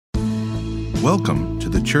Welcome to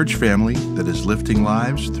the church family that is lifting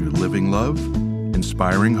lives through living love,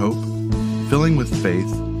 inspiring hope, filling with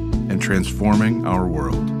faith, and transforming our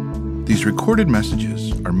world. These recorded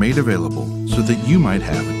messages are made available so that you might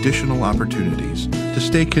have additional opportunities to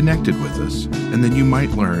stay connected with us, and that you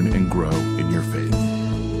might learn and grow in your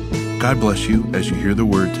faith. God bless you as you hear the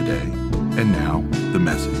word today. And now, the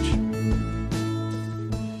message.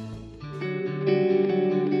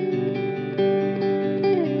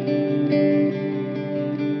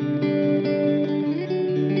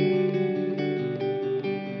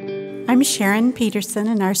 I'm Sharon Peterson,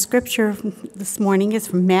 and our scripture this morning is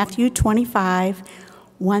from Matthew 25,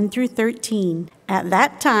 1 through 13. At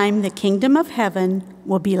that time, the kingdom of heaven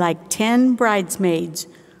will be like 10 bridesmaids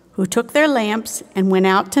who took their lamps and went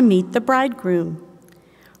out to meet the bridegroom.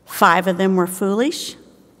 5 of them were foolish,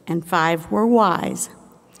 and 5 were wise.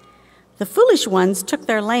 The foolish ones took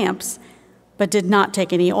their lamps, but did not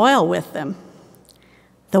take any oil with them.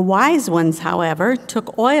 The wise ones, however,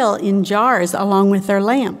 took oil in jars along with their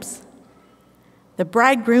lamps. The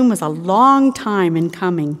bridegroom was a long time in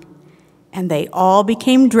coming, and they all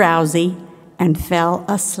became drowsy and fell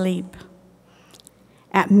asleep.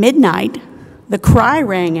 At midnight, the cry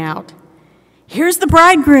rang out, "Here's the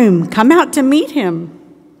bridegroom, come out to meet him."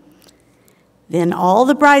 Then all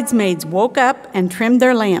the bridesmaids woke up and trimmed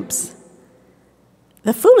their lamps.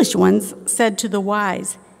 The foolish ones said to the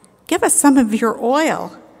wise, "Give us some of your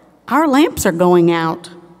oil. Our lamps are going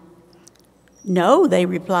out." "No," they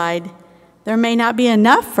replied, "there may not be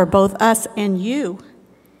enough for both us and you.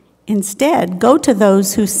 Instead, go to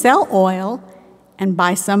those who sell oil and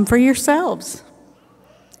buy some for yourselves."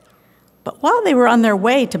 But while they were on their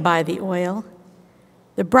way to buy the oil,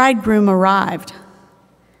 the bridegroom arrived.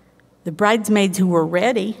 The bridesmaids who were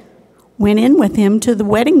ready went in with him to the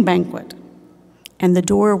wedding banquet, and the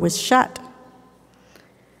door was shut.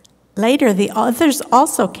 Later, the others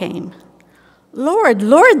also came. "Lord,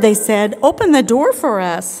 Lord," they said, "open the door for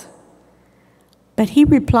us." But he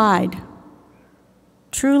replied,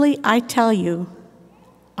 "Truly I tell you,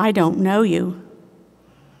 I don't know you.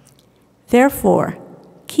 Therefore,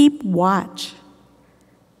 keep watch,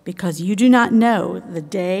 because you do not know the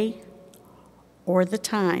day or the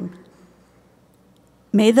time."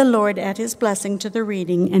 May the Lord add his blessing to the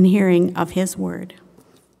reading and hearing of his word.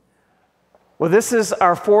 Well, this is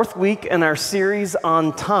our 4th week in our series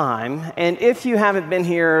on time, and if you haven't been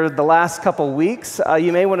here the last couple weeks,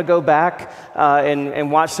 you may want to go back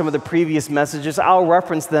and watch some of the previous messages. I'll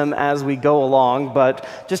reference them as we go along, but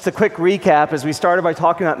just a quick recap as we started by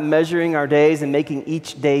talking about measuring our days and making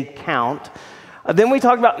each day count. Then we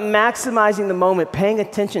talked about maximizing the moment, paying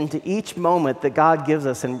attention to each moment that God gives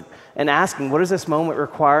us and asking, what is this moment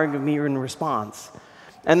requiring of me in response?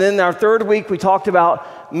 And then our 3rd week, we talked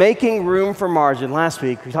about making room for margin. Last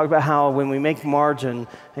week, we talked about how when we make margin,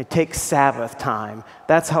 it takes Sabbath time.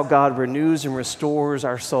 That's how God renews and restores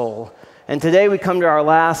our soul. And today we come to our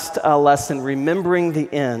last lesson, remembering the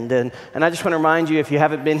end. And I just want to remind you, if you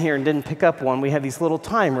haven't been here and didn't pick up one, we have these little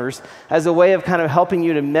timers as a way of kind of helping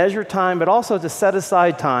you to measure time, but also to set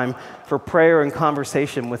aside time for prayer and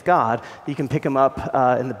conversation with God. You can pick them up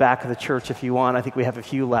in the back of the church if you want. I think we have a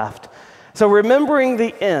few left. So remembering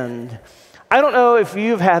the end. I don't know if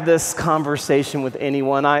you've had this conversation with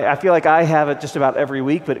anyone. I feel like I have it just about every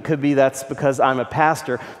week, but it could be that's because I'm a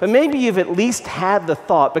pastor. But maybe you've at least had the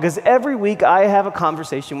thought, because every week I have a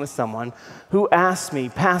conversation with someone who asks me,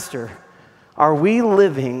 "Pastor, are we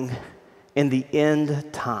living in the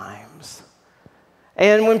end times?"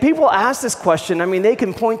 And when people ask this question, I mean, they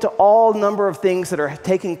can point to all number of things that are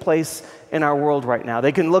taking place in our world right now.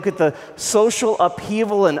 They can look at the social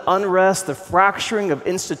upheaval and unrest, the fracturing of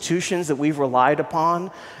institutions that we've relied upon.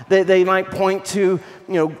 They might point to,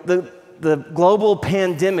 the global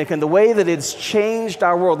pandemic and the way that it's changed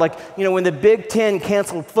our world. Like, when the Big Ten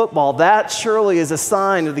canceled football, that surely is a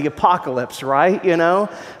sign of the apocalypse, right?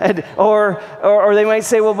 Or they might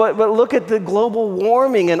say, well, but look at the global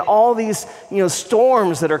warming and all these,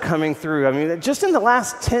 storms that are coming through. I mean, just in the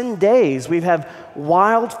last 10 days, we've had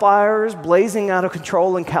wildfires blazing out of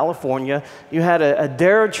control in California. You had a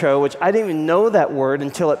derecho, which I didn't even know that word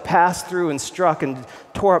until it passed through and struck and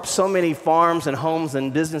tore up so many farms and homes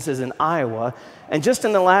and businesses in Iowa. And just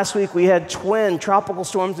in the last week, we had twin tropical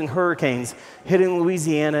storms and hurricanes hitting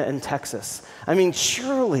Louisiana and Texas. I mean,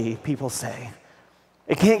 surely, people say,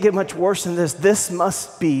 it can't get much worse than this. This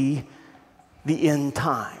must be the end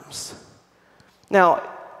times. Now,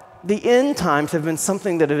 the end times have been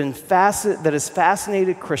something that has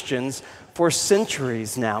fascinated Christians for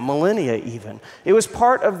centuries now, millennia even. It was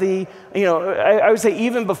part of the, I would say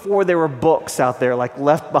even before there were books out there like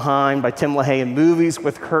Left Behind by Tim LaHaye and movies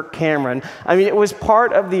with Kirk Cameron. I mean, it was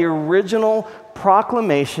part of the original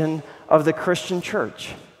proclamation of the Christian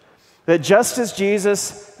church. That just as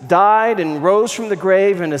Jesus died and rose from the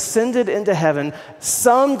grave and ascended into heaven,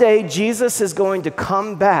 someday Jesus is going to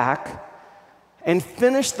come back and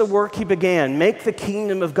finish the work he began, make the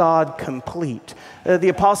kingdom of God complete. The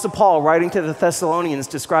Apostle Paul, writing to the Thessalonians,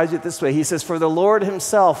 describes it this way. He says, "For the Lord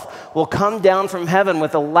himself will come down from heaven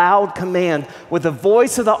with a loud command, with the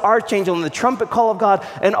voice of the archangel and the trumpet call of God,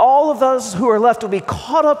 and all of those who are left will be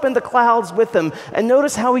caught up in the clouds with them." And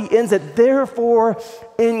notice how he ends it, "Therefore,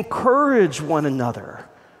 encourage one another,"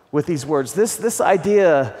 with these words. This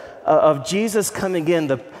idea of Jesus coming in,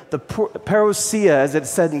 the parousia, as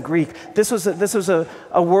it's said in Greek, this was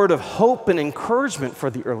a word of hope and encouragement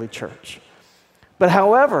for the early church. But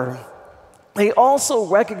however, they also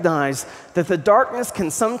recognize that the darkness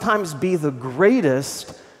can sometimes be the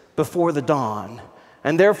greatest before the dawn.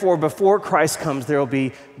 And therefore, before Christ comes, there will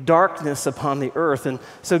be darkness upon the earth. And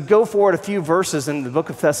so go forward a few verses in the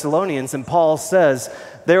book of Thessalonians, and Paul says,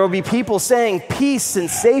 "There will be people saying peace and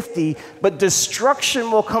safety, but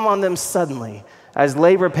destruction will come on them suddenly, as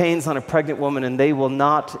labor pains on a pregnant woman, and they will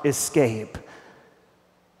not escape."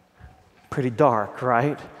 Pretty dark,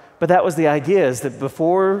 right? But that was the idea, is that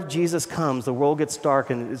before Jesus comes, the world gets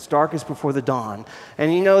dark, and it's darkest before the dawn.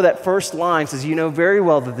 And you know that first line says, "You know very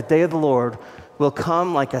well that the day of the Lord will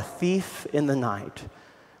come like a thief in the night."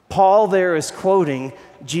 Paul there is quoting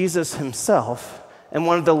Jesus himself in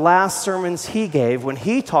one of the last sermons he gave when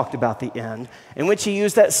he talked about the end, in which he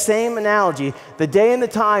used that same analogy. The day and the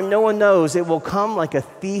time no one knows, it will come like a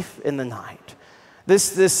thief in the night.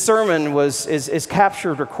 This sermon is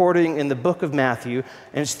captured, recording in the book of Matthew,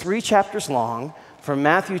 and it's 3 chapters long, from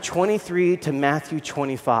Matthew 23 to Matthew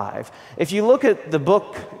 25. If you look at the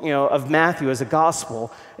book of Matthew as a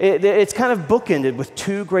gospel, it's kind of bookended with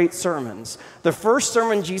 2 great sermons. The first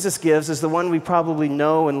sermon Jesus gives is the one we probably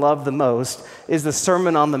know and love the most, is the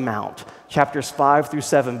Sermon on the Mount, chapters 5 through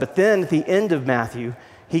 7. But then at the end of Matthew,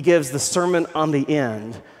 he gives the Sermon on the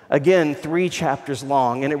End, again 3 chapters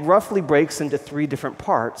long, and it roughly breaks into 3 different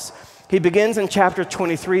parts. He begins in chapter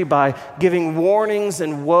 23 by giving warnings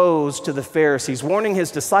and woes to the Pharisees, warning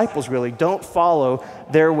his disciples, really, don't follow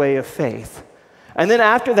their way of faith. And then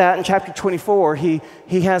after that, in chapter 24, he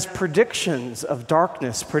has predictions of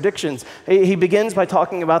darkness, predictions. He begins by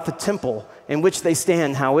talking about the temple in which they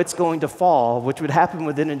stand, how it's going to fall, which would happen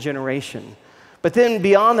within a generation. But then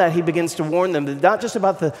beyond that, he begins to warn them, not just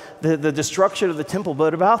about the destruction of the temple,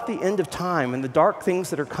 but about the end of time and the dark things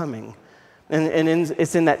that are coming. And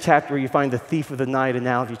it's in that chapter where you find the thief of the night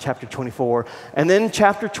analogy, chapter 24. And then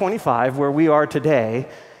chapter 25, where we are today,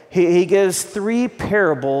 he gives 3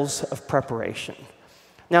 parables of preparation.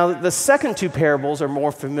 Now, the second 2 parables are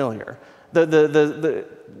more familiar.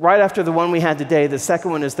 Right after the one we had today, the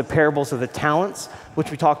second one is the parables of the talents,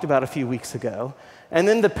 which we talked about a few weeks ago. And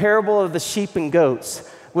then the parable of the sheep and goats,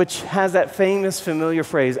 which has that famous, familiar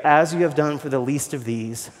phrase, "As you have done for the least of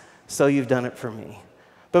these, so you've done it for me."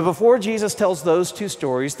 But before Jesus tells those 2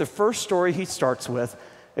 stories, the first story he starts with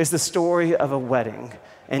is the story of a wedding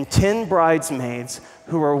and 10 bridesmaids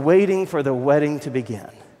who are waiting for the wedding to begin.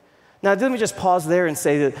 Now, let me just pause there and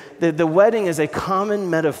say that the wedding is a common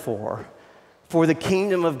metaphor for the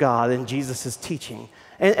kingdom of God in Jesus' teaching.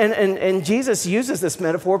 And Jesus uses this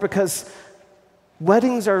metaphor because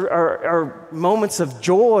weddings are moments of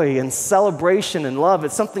joy and celebration and love.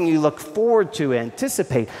 It's something you look forward to,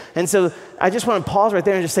 anticipate. And so I just want to pause right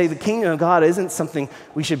there and just say the kingdom of God isn't something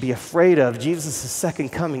we should be afraid of. Jesus'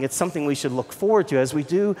 second coming, it's something we should look forward to as we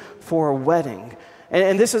do for a wedding.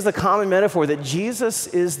 And this is the common metaphor that Jesus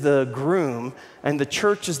is the groom and the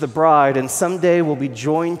church is the bride, and someday we'll be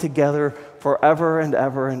joined together forever and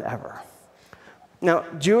ever and ever. Now,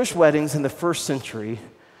 Jewish weddings in the first century,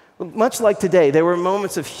 much like today, they were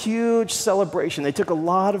moments of huge celebration. They took a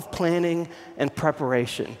lot of planning and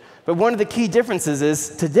preparation. But one of the key differences is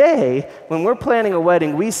today, when we're planning a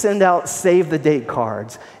wedding, we send out save-the-date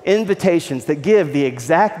cards, invitations that give the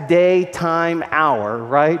exact day, time, hour,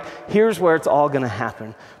 right? Here's where it's all going to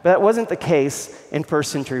happen. But that wasn't the case in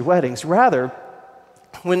first-century weddings. Rather,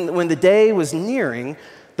 when the day was nearing,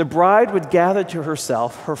 the bride would gather to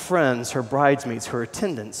herself her friends, her bridesmaids, her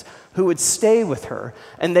attendants, who would stay with her,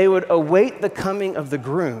 and they would await the coming of the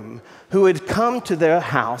groom, who would come to their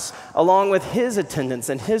house along with his attendants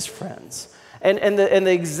and his friends. And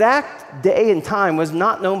the exact day and time was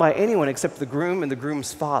not known by anyone except the groom and the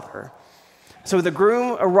groom's father. So when the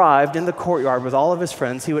groom arrived in the courtyard with all of his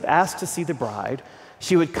friends, he would ask to see the bride,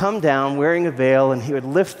 she would come down wearing a veil, and he would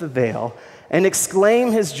lift the veil and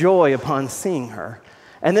exclaim his joy upon seeing her.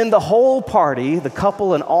 And then the whole party, the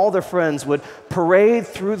couple and all their friends, would parade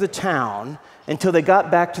through the town until they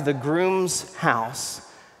got back to the groom's house,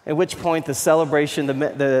 at which point the celebration,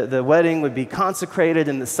 the wedding would be consecrated,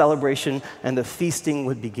 and the celebration and the feasting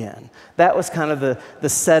would begin. That was kind of the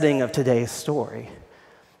setting of today's story.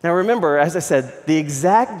 Now remember, as I said, the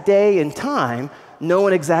exact day and time, no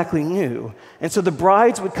one exactly knew. And so the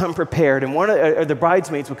brides would come prepared, and the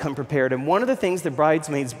bridesmaids would come prepared, and one of the things the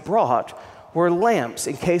bridesmaids brought were lamps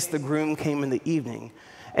in case the groom came in the evening.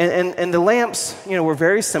 And the lamps, were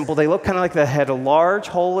very simple. They looked kind of like they had a large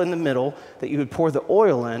hole in the middle that you would pour the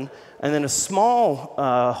oil in, and then a small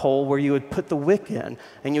hole where you would put the wick in,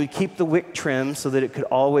 and you would keep the wick trimmed so that it could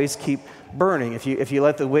always keep burning. If you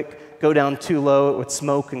let the wick go down too low, it would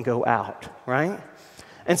smoke and go out, right?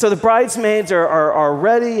 And so the bridesmaids are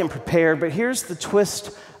ready and prepared, but here's the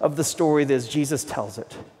twist of the story as Jesus tells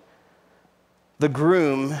it. The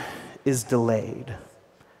groom is delayed.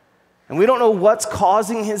 And we don't know what's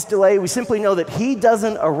causing his delay. We simply know that he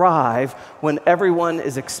doesn't arrive when everyone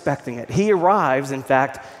is expecting it. He arrives, in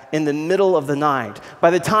fact, in the middle of the night. By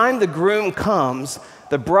the time the groom comes,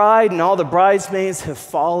 the bride and all the bridesmaids have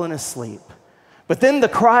fallen asleep. But then the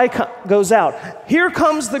cry goes out, "Here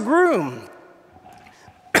comes the groom!"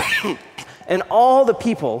 And all the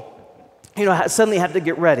people, suddenly had to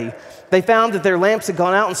get ready. They found that their lamps had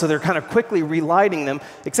gone out, and so they're kind of quickly relighting them,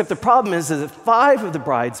 except the problem is that 5 of the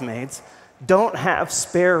bridesmaids don't have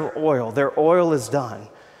spare oil. Their oil is done.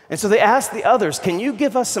 And so they asked the others, "Can you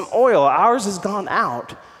give us some oil? Ours has gone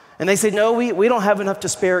out." And they said, "No, we don't have enough to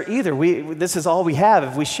spare either. This is all we have.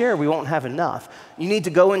 If we share, we won't have enough. You need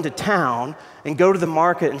to go into town and go to the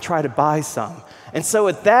market and try to buy some." And so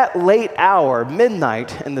at that late hour,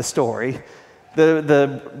 midnight in the story,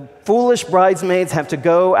 the foolish bridesmaids have to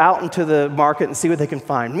go out into the market and see what they can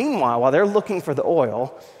find. Meanwhile, while they're looking for the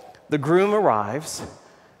oil, the groom arrives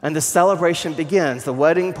and the celebration begins. The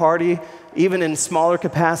wedding party, even in smaller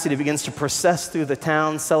capacity, begins to process through the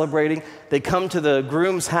town celebrating. They come to the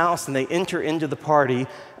groom's house and they enter into the party,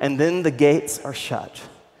 and then the gates are shut.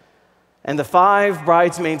 And the 5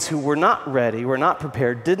 bridesmaids who were not ready, were not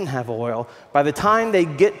prepared, didn't have oil. By the time they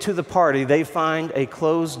get to the party, they find a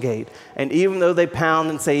closed gate. And even though they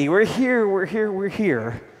pound and say, "We're here, we're here, we're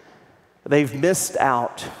here," they've missed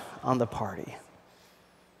out on the party.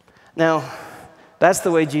 Now, that's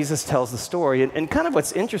the way Jesus tells the story. And kind of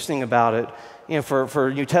what's interesting about it,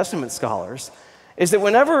 for New Testament scholars, is that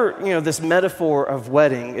whenever, this metaphor of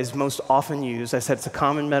wedding is most often used, I said it's a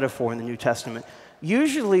common metaphor in the New Testament,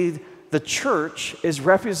 usually the church is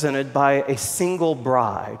represented by a single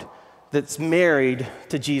bride that's married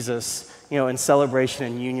to Jesus, in celebration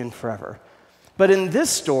and union forever. But in this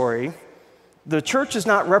story, the church is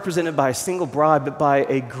not represented by a single bride, but by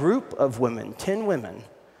a group of women, 10 women,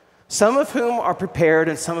 some of whom are prepared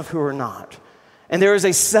and some of whom are not. And there is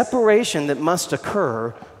a separation that must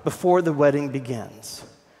occur before the wedding begins.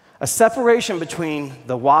 A separation between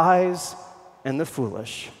the wise and the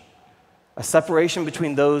foolish. A separation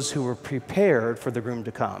between those who were prepared for the groom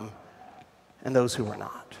to come and those who were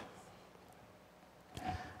not.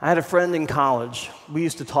 I had a friend in college. We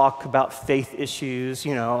used to talk about faith issues, a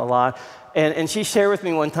lot. And she shared with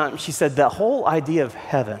me one time, she said, "The whole idea of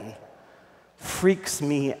heaven freaks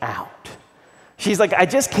me out." She's like, "I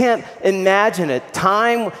just can't imagine it.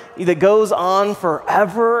 Time that goes on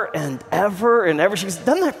forever and ever and ever." She goes,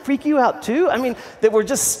 "Doesn't that freak you out too? I mean, that we're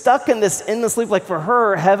just stuck in this endless loop." Like for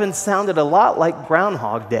her, heaven sounded a lot like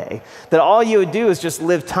Groundhog Day. That all you would do is just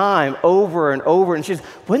live time over and over. And she's,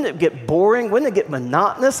 wouldn't it get boring? Wouldn't it get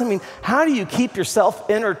monotonous? I mean, how do you keep yourself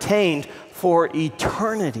entertained for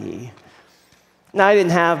eternity? Now, I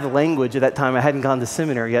didn't have the language at that time. I hadn't gone to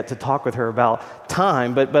seminary yet to talk with her about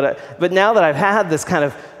time. But now that I've had this kind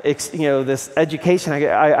of, this education,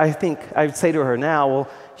 I think I'd say to her now, well,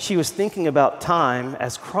 she was thinking about time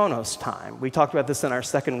as Chronos time. We talked about this in our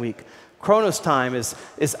second week. Chronos time is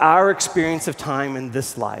our experience of time in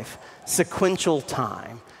this life, sequential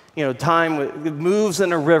time. Time moves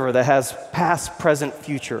in a river that has past, present,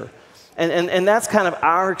 future. And that's kind of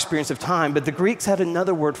our experience of time. But the Greeks had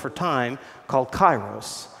another word for time called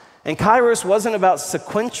kairos. And kairos wasn't about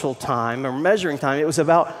sequential time or measuring time. It was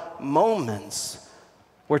about moments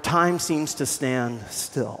where time seems to stand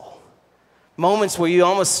still. Moments where you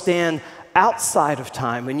almost stand outside of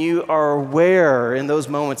time and you are aware in those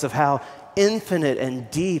moments of how infinite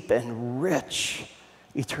and deep and rich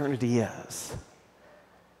eternity is.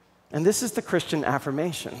 And this is the Christian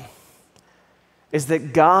affirmation, is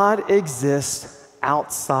that God exists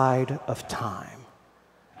outside of time.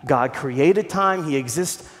 God created time. He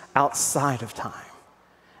exists outside of time.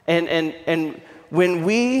 And when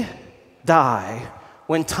we die,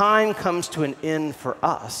 when time comes to an end for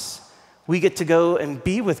us, we get to go and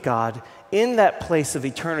be with God in that place of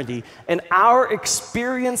eternity. And our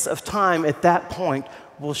experience of time at that point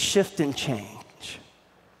will shift and change.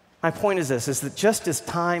 My point is this, is that just as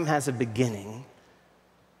time has a beginning,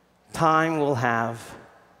 time will have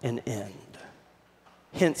an end.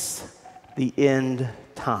 Hence, the end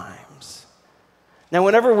times. Now,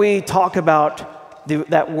 whenever we talk about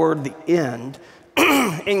that word, the end,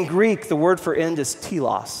 in Greek, the word for end is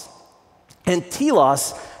telos. And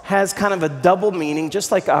telos has kind of a double meaning,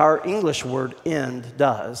 just like our English word end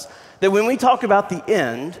does. That when we talk about the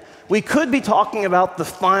end, we could be talking about the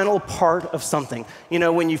final part of something. You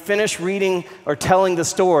know, when you finish reading or telling the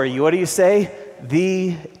story, what do you say?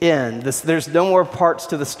 The end. There's no more parts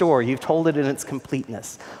to the story. You've told it in its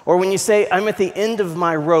completeness. Or when you say, I'm at the end of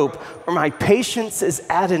my rope, or my patience is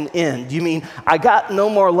at an end, you mean, I got no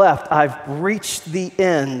more left. I've reached the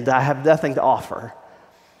end. I have nothing to offer.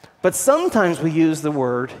 But sometimes we use the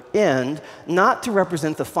word end not to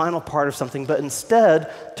represent the final part of something, but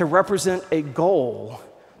instead to represent a goal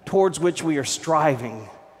towards which we are striving.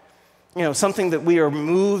 You know, something that we are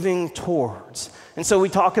moving towards. And so we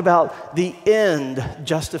talk about the end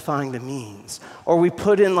justifying the means. Or we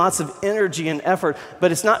put in lots of energy and effort,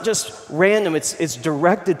 but it's not just random, it's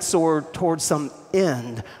directed towards some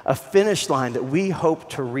end, a finish line that we hope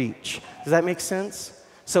to reach. Does that make sense?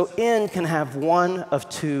 So end can have one of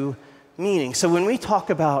two meanings. So when we talk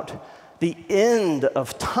about the end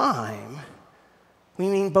of time, we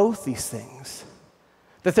mean both these things.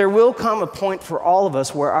 That there will come a point for all of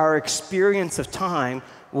us where our experience of time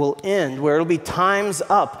will end, where it'll be time's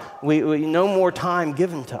up. We no more time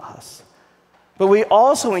given to us. But we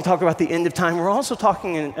also, when we talk about the end of time, we're also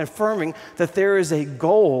talking and affirming that there is a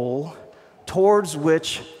goal towards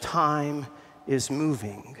which time is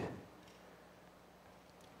moving.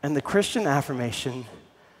 And the Christian affirmation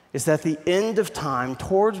is that the end of time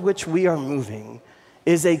towards which we are moving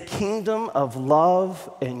is a kingdom of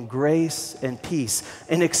love and grace and peace,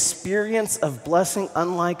 an experience of blessing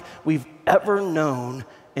unlike we've ever known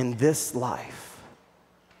in this life.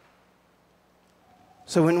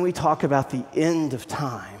 So when we talk about the end of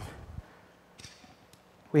time,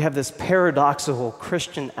 we have this paradoxical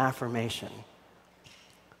Christian affirmation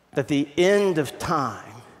that the end of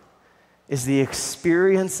time is the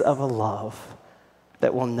experience of a love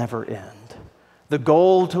that will never end. The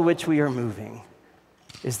goal to which we are moving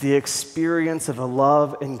is the experience of a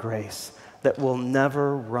love and grace that will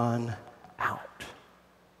never run out.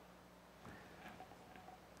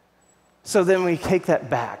 So then we take that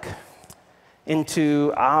back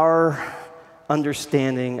into our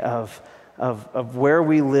understanding of where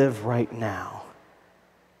we live right now.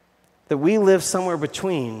 That we live somewhere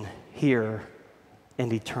between here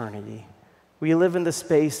and eternity. We live in the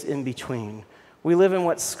space in between. We live in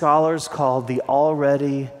what scholars call the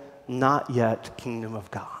already not yet kingdom of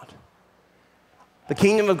God. The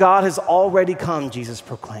kingdom of God has already come, Jesus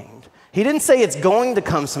proclaimed. He didn't say it's going to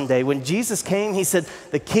come someday. When Jesus came, he said,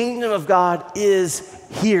 the kingdom of God is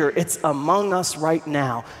here. It's among us right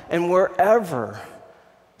now. And wherever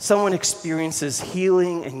someone experiences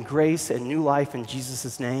healing and grace and new life in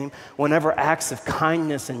Jesus' name, whenever acts of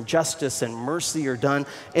kindness and justice and mercy are done,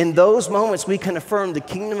 in those moments we can affirm the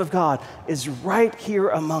kingdom of God is right here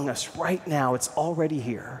among us right now. It's already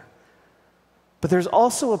here. But there's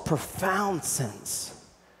also a profound sense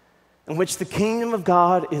in which the kingdom of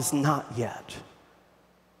God is not yet.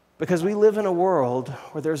 Because we live in a world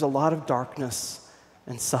where there's a lot of darkness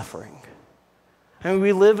and suffering. I mean,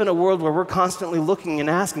 we live in a world where we're constantly looking and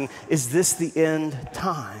asking, is this the end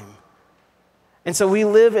time? And so we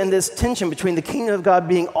live in this tension between the kingdom of God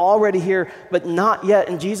being already here, but not yet.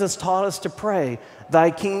 And Jesus taught us to pray, thy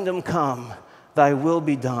kingdom come, thy will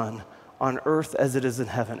be done on earth as it is in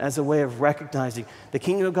heaven, as a way of recognizing the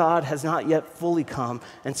kingdom of God has not yet fully come,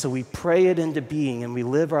 and so we pray it into being and we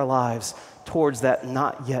live our lives towards that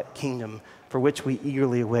not yet kingdom for which we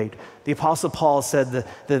eagerly await. The Apostle Paul said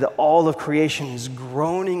that all of creation is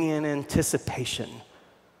groaning in anticipation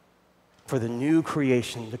for the new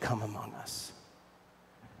creation to come among us.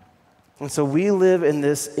 And so we live in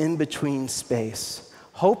this in-between space,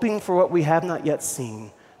 hoping for what we have not yet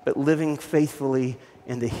seen, but living faithfully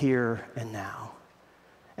in the here and now.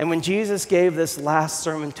 And when Jesus gave this last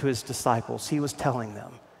sermon to his disciples, he was telling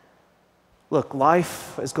them, look,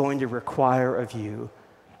 life is going to require of you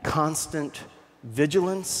constant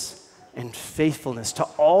vigilance and faithfulness to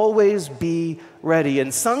always be ready.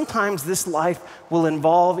 And sometimes this life will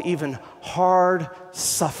involve even hard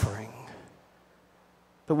suffering.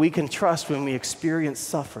 but we can trust when we experience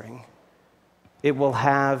suffering, it will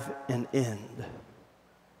have an end.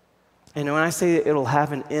 And when I say it'll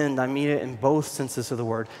have an end, I mean it in both senses of the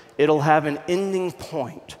word. It'll have an ending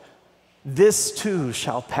point. This too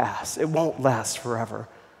shall pass. It won't last forever.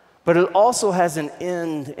 But it also has an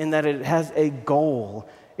end in that it has a goal.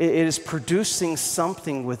 It is producing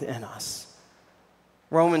something within us.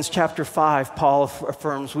 Romans chapter 5, Paul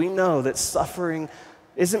affirms, we know that suffering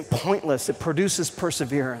isn't pointless. It produces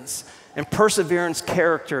perseverance. And perseverance,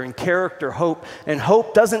 character, and character, hope. And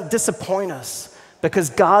hope doesn't disappoint us because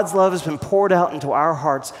God's love has been poured out into our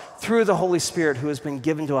hearts through the Holy Spirit who has been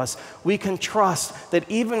given to us. We can trust that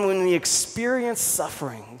even when we experience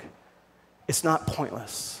suffering, it's not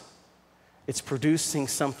pointless. It's producing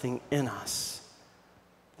something in us.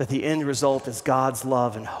 That the end result is God's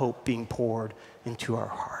love and hope being poured into our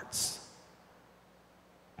hearts.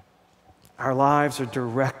 Our lives are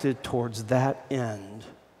directed towards that end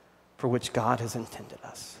for which God has intended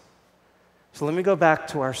us. So let me go back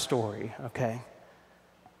to our story, okay?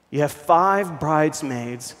 You have 5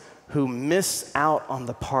 bridesmaids who miss out on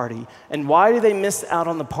the party. And why do they miss out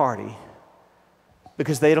on the party?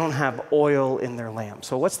 Because they don't have oil in their lamp.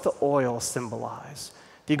 So what's the oil symbolize?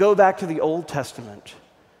 If you go back to the Old Testament,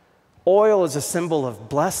 oil is a symbol of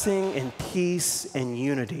blessing and peace and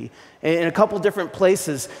unity. In a couple different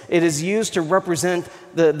places, it is used to represent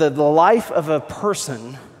the life of a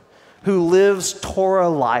person who lives Torah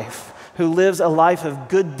life, who lives a life of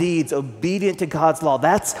good deeds, obedient to God's law.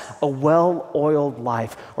 That's a well-oiled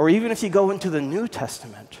life. Or even if you go into the New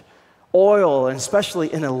Testament, oil, and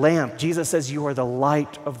especially in a lamp, Jesus says you are the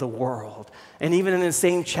light of the world. And even in the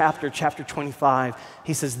same chapter, chapter 25,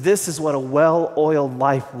 he says, this is what a well-oiled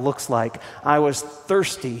life looks like. I was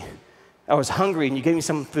thirsty. I was hungry and you gave me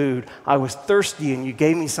some food. I was thirsty and you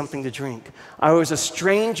gave me something to drink. I was a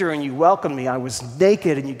stranger and you welcomed me. I was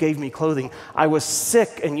naked and you gave me clothing. I was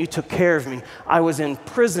sick and you took care of me. I was in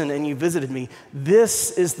prison and you visited me.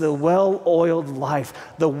 This is the well-oiled life,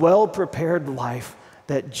 the well-prepared life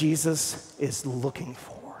that Jesus is looking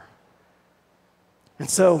for. And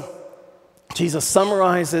so Jesus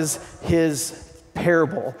summarizes his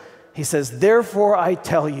parable. He says, therefore I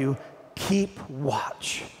tell you, keep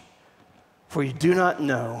watch. For you do not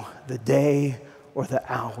know the day or the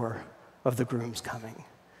hour of the groom's coming.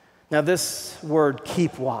 Now this word,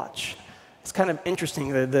 keep watch, it's kind of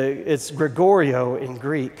interesting. It's Gregorio in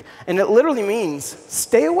Greek. And it literally means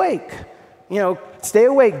stay awake. Stay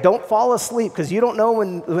awake. Don't fall asleep because you don't know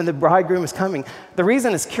when the bridegroom is coming. The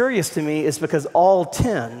reason it's curious to me is because all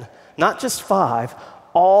 10, not just 5,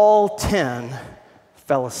 all 10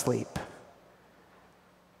 fell asleep.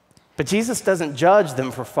 But Jesus doesn't judge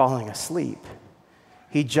them for falling asleep.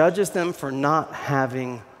 He judges them for not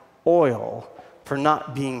having oil, for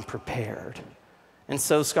not being prepared. And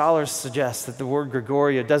so scholars suggest that the word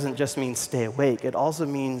Gregorio doesn't just mean stay awake, it also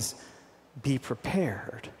means be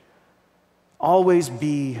prepared. Always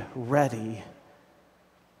be ready.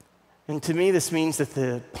 And to me, this means that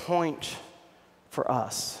the point for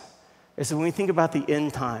us is that when we think about the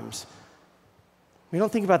end times, we don't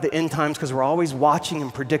think about the end times because we're always watching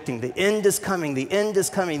and predicting. The end is coming, the end is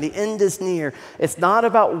coming, the end is near. It's not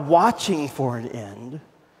about watching for an end,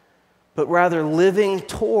 but rather living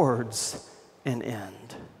towards an end.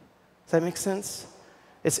 Does that make sense?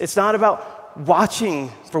 It's not about watching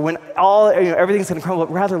for when everything's going to crumble,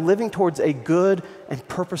 but rather living towards a good and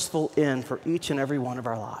purposeful end for each and every one of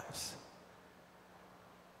our lives.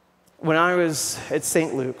 When I was at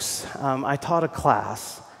St. Luke's, I taught a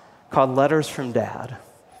class called Letters from Dad.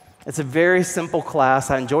 It's a very simple class.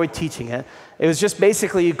 I enjoyed teaching it. It was just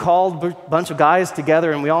basically you called a bunch of guys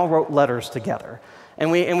together and we all wrote letters together. And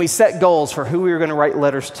we set goals for who we were going to write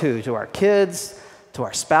letters to our kids, to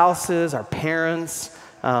our spouses, our parents,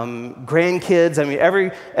 grandkids. I mean,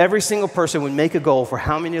 every single person would make a goal for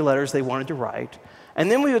how many letters they wanted to write. And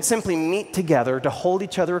then we would simply meet together to hold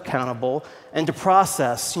each other accountable and to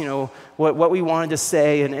process, what we wanted to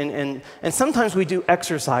say. And sometimes we do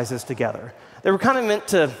exercises together. They were kind of meant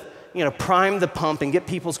to, prime the pump and get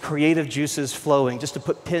people's creative juices flowing, just to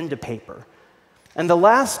put pen to paper. And the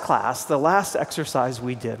last class, the last exercise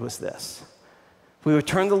we did was this. We would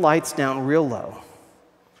turn the lights down real low.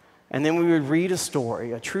 And then we would read a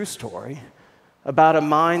story, a true story, about a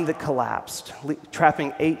mine that collapsed,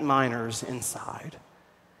 trapping 8 miners inside.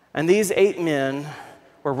 And these 8 men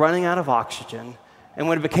were running out of oxygen, and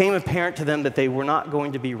when it became apparent to them that they were not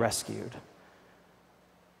going to be rescued,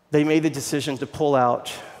 they made the decision to pull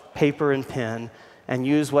out paper and pen and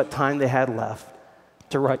use what time they had left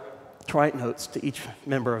to write notes to each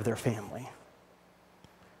member of their family.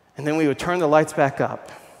 And then we would turn the lights back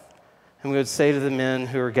up, And we would say to the men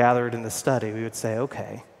who are gathered in the study, we would say,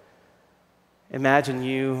 okay, imagine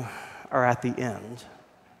you are at the end,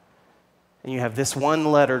 and you have this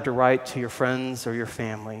one letter to write to your friends or your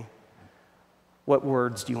family. What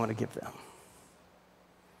words do you want to give them?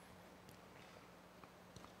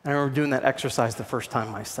 I remember doing that exercise the first time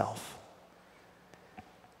myself.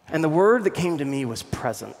 And the word that came to me was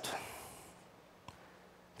present.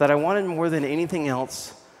 That I wanted more than anything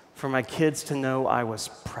else for my kids to know I was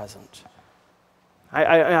present.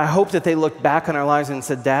 I hope that they looked back on our lives and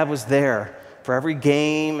said, Dad was there for every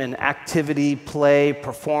game and activity, play,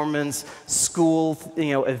 performance, school,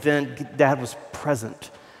 event. Dad was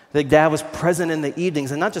present. That Dad was present in the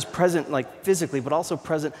evenings, and not just present like physically, but also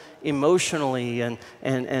present emotionally and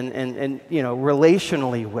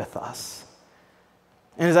relationally with us.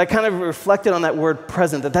 And as I kind of reflected on that word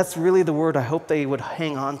present, that's really the word I hope they would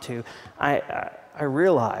hang on to, I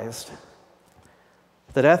realized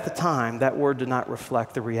that at the time, that word did not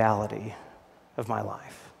reflect the reality of my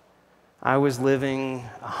life. I was living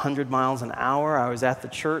 100 miles an hour. I was at the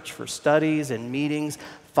church for studies and meetings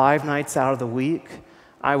 5 nights out of the week.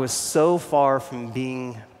 I was so far from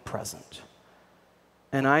being present.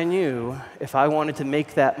 And I knew if I wanted to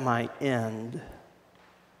make that my end,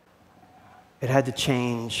 it had to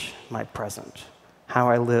change my present, how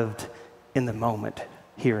I lived in the moment,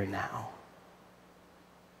 here and now.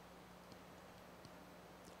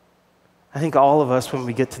 I think all of us, when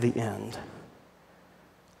we get to the end,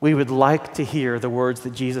 we would like to hear the words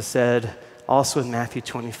that Jesus said also in Matthew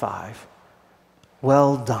 25.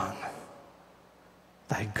 Well done,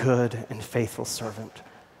 thy good and faithful servant.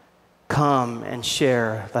 Come and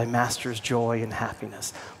share thy master's joy and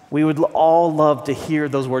happiness. We would all love to hear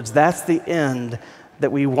those words. That's the end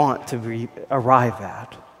that we want to arrive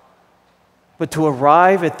at. But to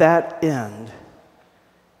arrive at that end,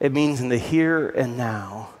 it means in the here and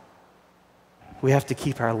now, we have to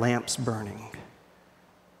keep our lamps burning.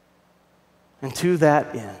 And to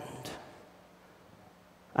that end,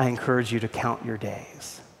 I encourage you to count your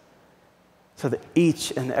days so that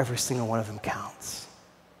each and every single one of them counts.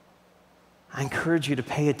 I encourage you to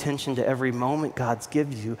pay attention to every moment God's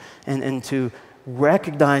given you and to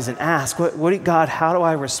recognize and ask, God, how do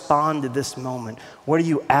I respond to this moment? What are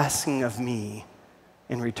you asking of me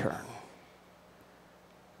in return?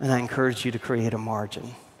 And I encourage you to create a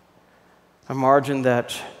margin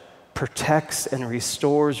that protects and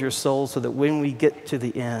restores your soul so that when you get to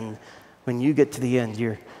the end,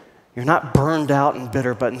 you're not burned out and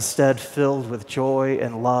bitter, but instead filled with joy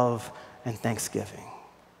and love and thanksgiving.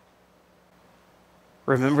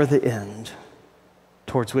 Remember the end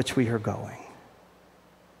towards which we are going,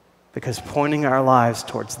 because pointing our lives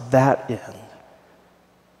towards that end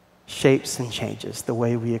shapes and changes the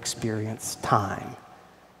way we experience time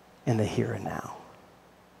in the here and now.